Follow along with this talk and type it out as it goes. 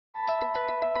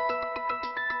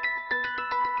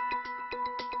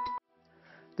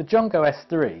The Jongo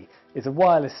S3 is a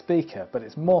wireless speaker, but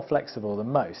it's more flexible than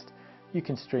most. You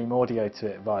can stream audio to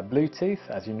it via Bluetooth,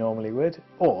 as you normally would,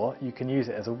 or you can use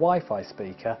it as a Wi-Fi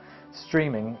speaker,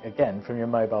 streaming again from your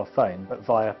mobile phone, but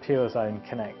via Pure's own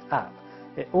Connect app.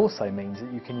 It also means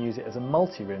that you can use it as a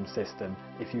multi-room system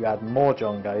if you add more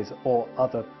Jongos or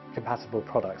other compatible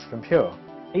products from Pure.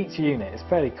 Each unit is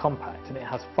fairly compact and it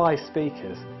has 5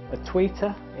 speakers, a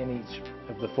tweeter in each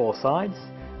of the 4 sides,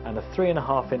 and a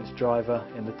 3.5-inch driver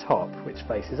in the top which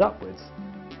faces upwards.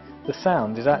 The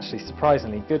sound is actually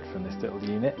surprisingly good from this little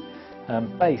unit.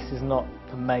 Bass is not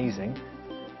amazing.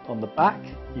 On the back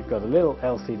you've got a little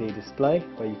LCD display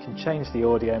where you can change the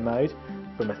audio mode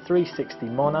from a 360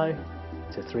 mono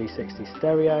to 360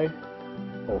 stereo,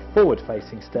 or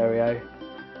forward-facing stereo,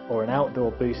 or an outdoor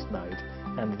boost mode,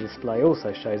 and the display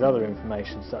also shows other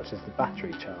information such as the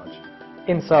battery charge.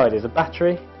 Inside is a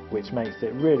battery which makes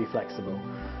it really flexible.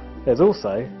 There's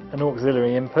also an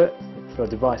auxiliary input for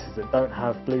devices that don't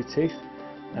have Bluetooth,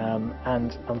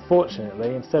 and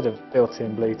unfortunately instead of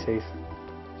built-in Bluetooth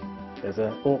there's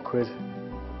an awkward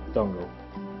dongle.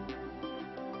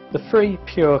 The free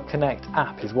Pure Connect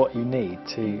app is what you need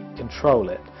to control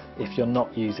it if you're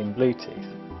not using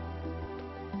Bluetooth.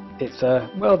 It's a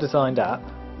well-designed app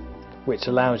which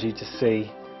allows you to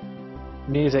see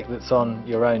music that's on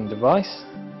your own device,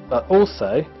 but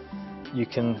also you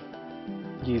can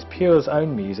use Pure's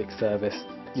own music service.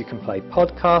 You can play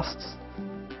podcasts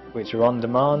which are on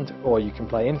demand, or you can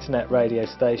play internet radio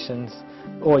stations,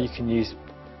 or you can use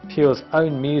Pure's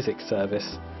own music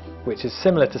service which is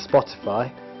similar to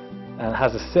Spotify and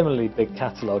has a similarly big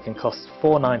catalogue and costs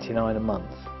 $4.99 a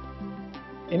month.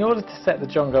 In order to set the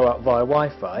Jongo up via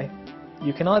Wi-Fi,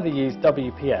 you can either use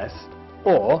WPS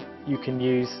or you can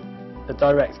use a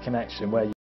direct connection where